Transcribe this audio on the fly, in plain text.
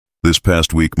This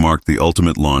past week marked the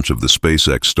ultimate launch of the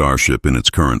SpaceX Starship in its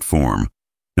current form,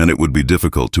 and it would be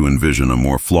difficult to envision a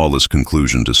more flawless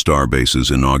conclusion to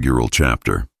Starbase's inaugural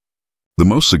chapter. The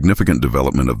most significant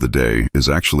development of the day is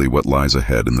actually what lies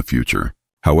ahead in the future.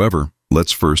 However,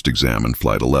 let's first examine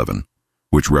Flight 11,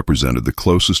 which represented the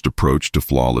closest approach to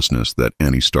flawlessness that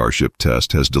any Starship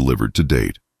test has delivered to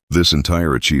date. This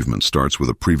entire achievement starts with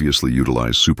a previously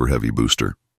utilized Super Heavy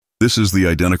booster. This is the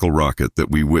identical rocket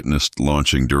that we witnessed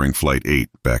launching during Flight 8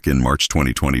 back in March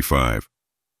 2025.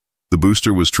 The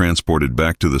booster was transported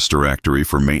back to the Staractory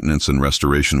for maintenance and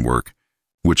restoration work,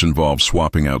 which involved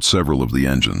swapping out several of the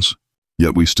engines.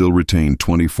 Yet we still retained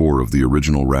 24 of the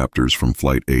original Raptors from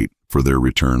Flight 8 for their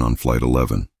return on Flight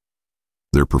 11.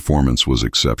 Their performance was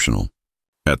exceptional.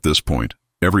 At this point,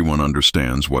 everyone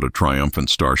understands what a triumphant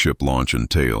Starship launch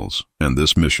entails, and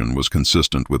this mission was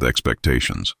consistent with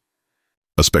expectations.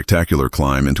 A spectacular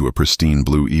climb into a pristine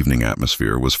blue evening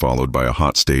atmosphere was followed by a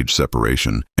hot stage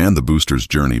separation and the booster's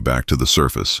journey back to the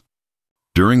surface.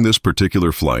 During this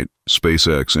particular flight,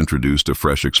 SpaceX introduced a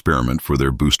fresh experiment for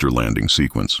their booster landing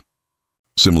sequence.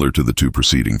 Similar to the two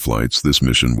preceding flights, this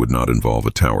mission would not involve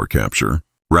a tower capture.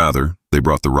 Rather, they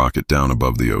brought the rocket down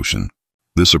above the ocean.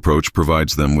 This approach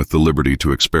provides them with the liberty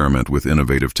to experiment with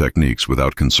innovative techniques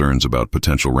without concerns about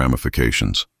potential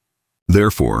ramifications.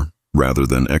 Therefore, rather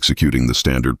than executing the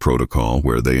standard protocol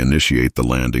where they initiate the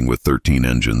landing with 13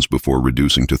 engines before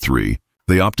reducing to 3,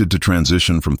 they opted to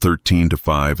transition from 13 to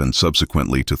 5 and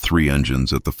subsequently to 3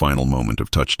 engines at the final moment of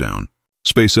touchdown.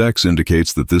 SpaceX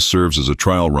indicates that this serves as a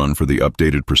trial run for the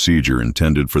updated procedure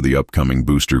intended for the upcoming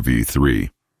booster V3.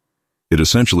 It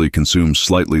essentially consumes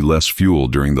slightly less fuel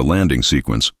during the landing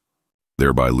sequence,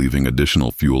 thereby leaving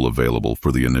additional fuel available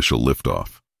for the initial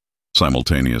liftoff.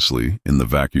 Simultaneously, in the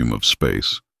vacuum of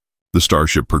space, the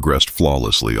Starship progressed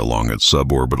flawlessly along its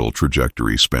suborbital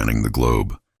trajectory spanning the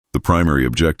globe. The primary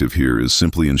objective here is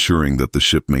simply ensuring that the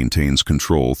ship maintains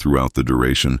control throughout the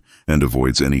duration and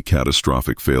avoids any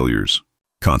catastrophic failures.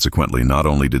 Consequently, not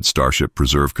only did Starship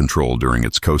preserve control during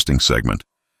its coasting segment,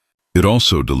 it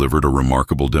also delivered a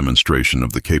remarkable demonstration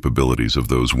of the capabilities of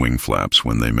those wing flaps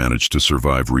when they managed to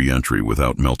survive re-entry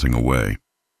without melting away.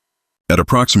 At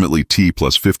approximately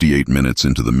T+58 minutes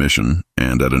into the mission,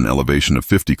 and at an elevation of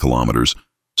 50 kilometers,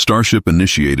 Starship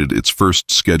initiated its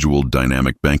first scheduled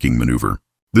dynamic banking maneuver.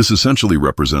 This essentially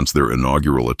represents their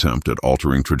inaugural attempt at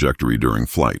altering trajectory during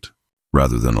flight.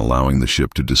 Rather than allowing the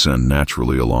ship to descend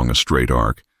naturally along a straight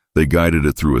arc, they guided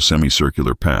it through a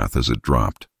semicircular path as it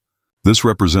dropped. This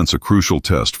represents a crucial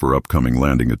test for upcoming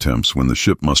landing attempts when the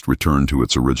ship must return to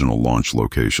its original launch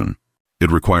location. It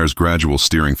requires gradual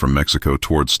steering from Mexico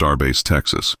towards Starbase,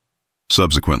 Texas.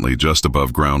 Subsequently, just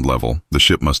above ground level, the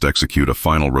ship must execute a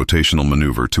final rotational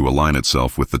maneuver to align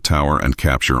itself with the tower and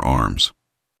capture arms.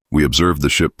 We observed the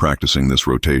ship practicing this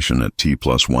rotation at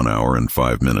T+1 hour and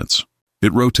 5 minutes.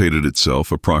 It rotated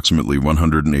itself approximately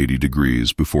 180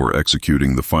 degrees before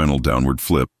executing the final downward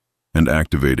flip and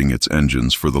activating its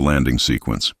engines for the landing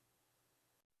sequence.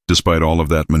 Despite all of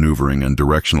that maneuvering and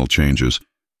directional changes,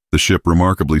 the ship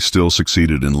remarkably still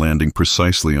succeeded in landing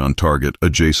precisely on target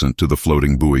adjacent to the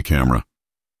floating buoy camera.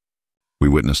 We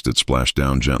witnessed it splash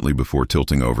down gently before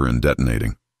tilting over and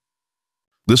detonating.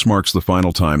 This marks the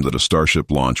final time that a Starship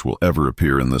launch will ever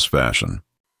appear in this fashion.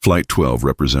 Flight 12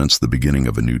 represents the beginning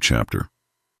of a new chapter.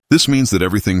 This means that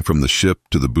everything from the ship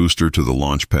to the booster to the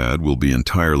launch pad will be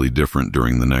entirely different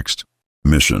during the next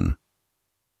mission.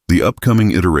 The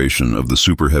upcoming iteration of the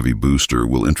Super Heavy booster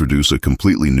will introduce a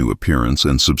completely new appearance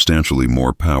and substantially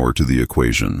more power to the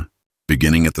equation.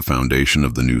 Beginning at the foundation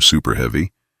of the new Super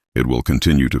Heavy, it will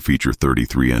continue to feature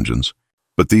 33 engines,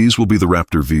 but these will be the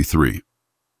Raptor V3.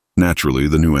 Naturally,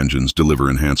 the new engines deliver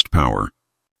enhanced power,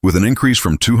 with an increase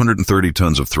from 230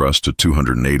 tons of thrust to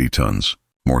 280 tons.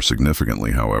 More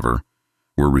significantly, however,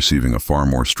 we're receiving a far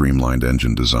more streamlined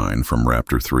engine design from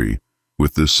Raptor 3,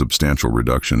 with this substantial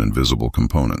reduction in visible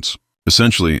components.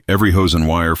 Essentially, every hose and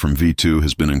wire from V2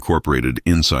 has been incorporated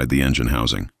inside the engine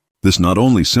housing. This not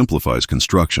only simplifies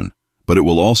construction, but it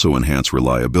will also enhance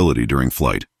reliability during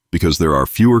flight, because there are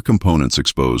fewer components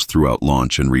exposed throughout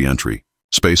launch and re-entry.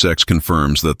 SpaceX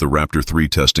confirms that the Raptor 3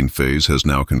 testing phase has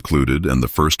now concluded and the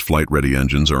first flight-ready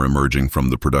engines are emerging from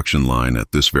the production line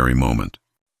at this very moment.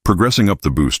 Progressing up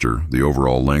the booster, the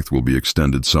overall length will be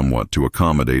extended somewhat to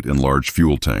accommodate enlarged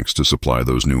fuel tanks to supply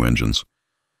those new engines.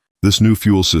 This new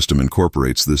fuel system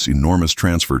incorporates this enormous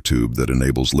transfer tube that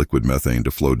enables liquid methane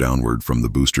to flow downward from the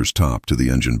booster's top to the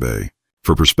engine bay.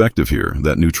 For perspective here,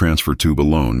 that new transfer tube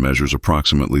alone measures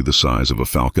approximately the size of a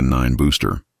Falcon 9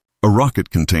 booster. A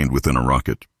rocket contained within a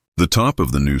rocket. The top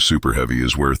of the new Super Heavy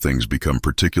is where things become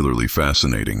particularly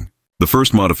fascinating. The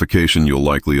first modification you'll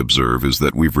likely observe is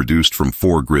that we've reduced from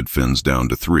 4 grid fins down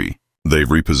to 3. They've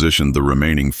repositioned the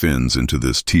remaining fins into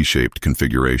this T-shaped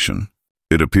configuration.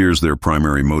 It appears their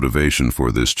primary motivation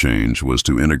for this change was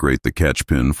to integrate the catch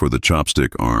pin for the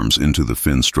chopstick arms into the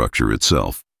fin structure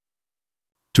itself.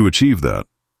 To achieve that,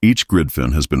 each grid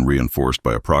fin has been reinforced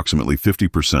by approximately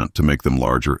 50% to make them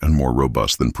larger and more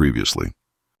robust than previously,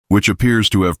 which appears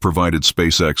to have provided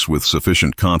SpaceX with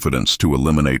sufficient confidence to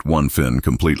eliminate one fin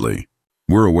completely.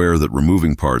 We're aware that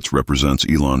removing parts represents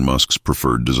Elon Musk's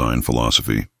preferred design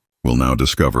philosophy. We'll now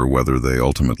discover whether they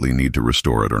ultimately need to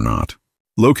restore it or not.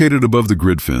 Located above the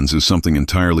grid fins is something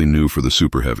entirely new for the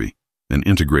Super Heavy, an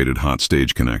integrated hot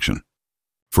stage connection.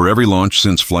 For every launch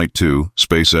since Flight 2,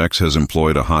 SpaceX has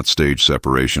employed a hot stage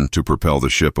separation to propel the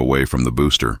ship away from the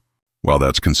booster. While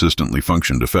that's consistently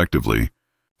functioned effectively,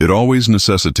 it always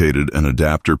necessitated an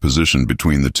adapter positioned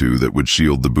between the two that would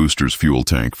shield the booster's fuel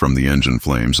tank from the engine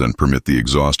flames and permit the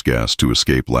exhaust gas to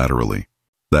escape laterally.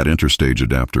 That interstage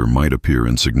adapter might appear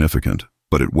insignificant,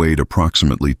 but it weighed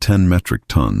approximately 10 metric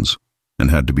tons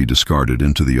and had to be discarded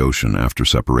into the ocean after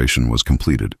separation was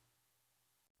completed.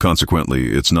 Consequently,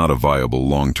 it's not a viable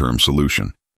long-term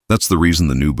solution. That's the reason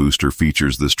the new booster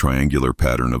features this triangular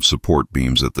pattern of support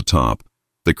beams at the top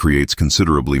that creates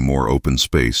considerably more open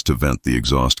space to vent the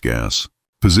exhaust gas.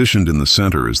 Positioned in the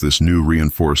center is this new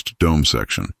reinforced dome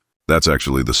section. That's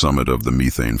actually the summit of the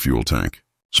methane fuel tank.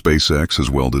 SpaceX has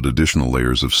welded additional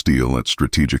layers of steel at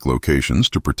strategic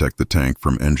locations to protect the tank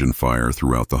from engine fire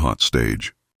throughout the hot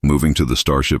stage. Moving to the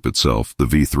Starship itself, the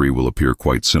V3 will appear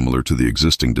quite similar to the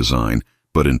existing design,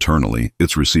 but internally,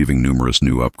 it's receiving numerous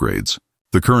new upgrades.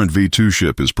 The current V2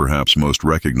 ship is perhaps most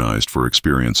recognized for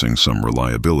experiencing some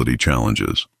reliability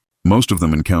challenges. Most of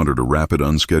them encountered a rapid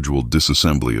unscheduled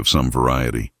disassembly of some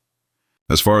variety.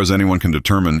 As far as anyone can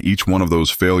determine, each one of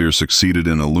those failures succeeded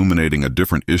in illuminating a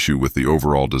different issue with the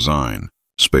overall design.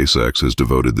 SpaceX has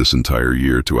devoted this entire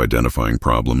year to identifying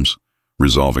problems,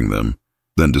 resolving them,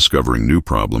 then discovering new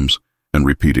problems, and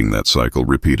repeating that cycle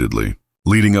repeatedly.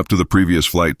 Leading up to the previous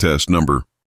flight test number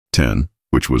 10,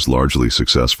 which was largely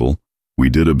successful, we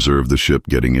did observe the ship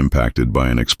getting impacted by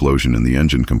an explosion in the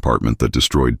engine compartment that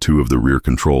destroyed 2 of the rear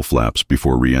control flaps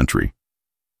before re-entry.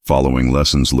 Following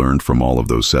lessons learned from all of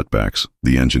those setbacks,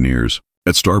 the engineers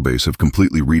at Starbase have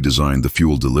completely redesigned the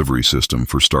fuel delivery system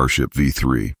for Starship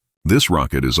V3. This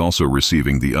rocket is also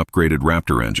receiving the upgraded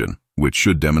Raptor engine, which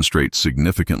should demonstrate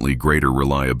significantly greater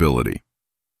reliability.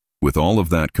 With all of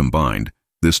that combined,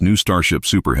 this new Starship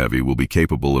Super Heavy will be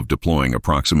capable of deploying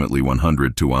approximately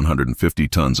 100 to 150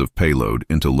 tons of payload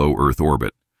into low Earth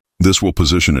orbit. This will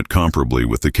position it comparably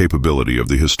with the capability of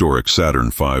the historic Saturn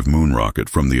V moon rocket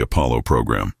from the Apollo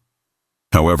program.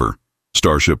 However,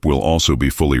 Starship will also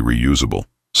be fully reusable,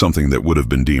 something that would have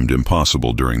been deemed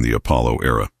impossible during the Apollo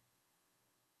era.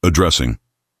 Addressing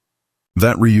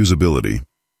that reusability,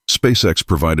 SpaceX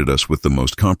provided us with the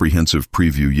most comprehensive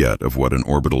preview yet of what an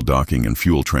orbital docking and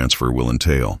fuel transfer will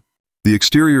entail. The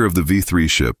exterior of the V3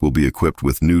 ship will be equipped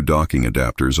with new docking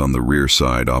adapters on the rear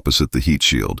side opposite the heat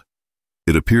shield.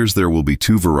 It appears there will be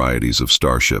 2 varieties of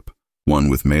Starship, one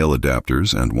with male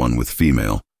adapters and one with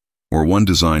female, or one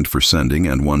designed for sending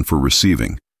and one for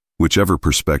receiving, whichever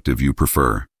perspective you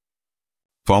prefer.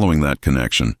 Following that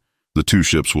connection, the 2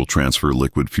 ships will transfer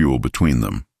liquid fuel between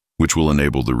them, which will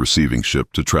enable the receiving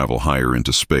ship to travel higher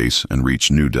into space and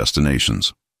reach new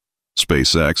destinations.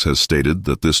 SpaceX has stated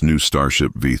that this new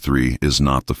Starship V3 is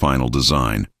not the final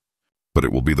design, but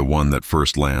it will be the one that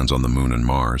first lands on the Moon and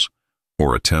Mars,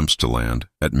 or attempts to land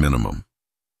at minimum.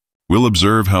 We'll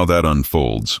observe how that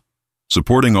unfolds.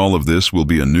 Supporting all of this will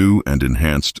be a new and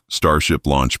enhanced Starship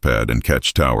launch pad and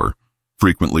catch tower,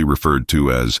 frequently referred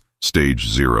to as Stage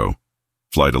 0.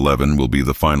 Flight 11 will be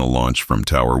the final launch from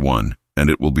Tower 1. And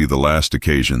it will be the last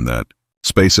occasion that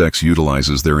SpaceX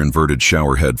utilizes their inverted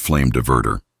showerhead flame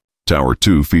diverter. Tower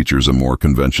 2 features a more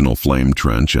conventional flame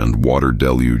trench and water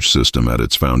deluge system at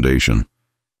its foundation,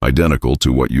 identical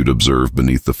to what you'd observe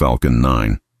beneath the Falcon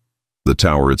 9. The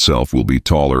tower itself will be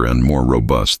taller and more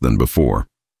robust than before.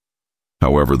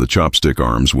 However, the chopstick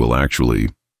arms will actually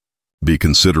be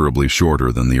considerably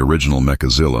shorter than the original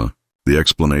Mechazilla. The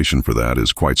explanation for that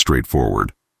is quite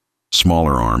straightforward.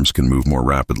 Smaller arms can move more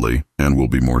rapidly and will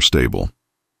be more stable.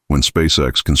 When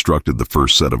SpaceX constructed the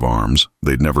first set of arms,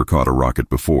 they'd never caught a rocket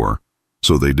before,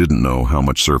 so they didn't know how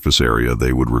much surface area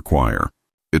they would require.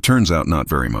 It turns out not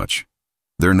very much.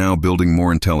 They're now building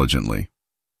more intelligently.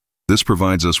 This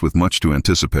provides us with much to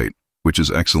anticipate, which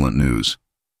is excellent news.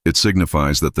 It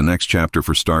signifies that the next chapter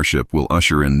for Starship will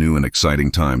usher in new and exciting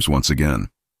times once again.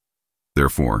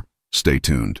 Therefore, stay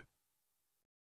tuned.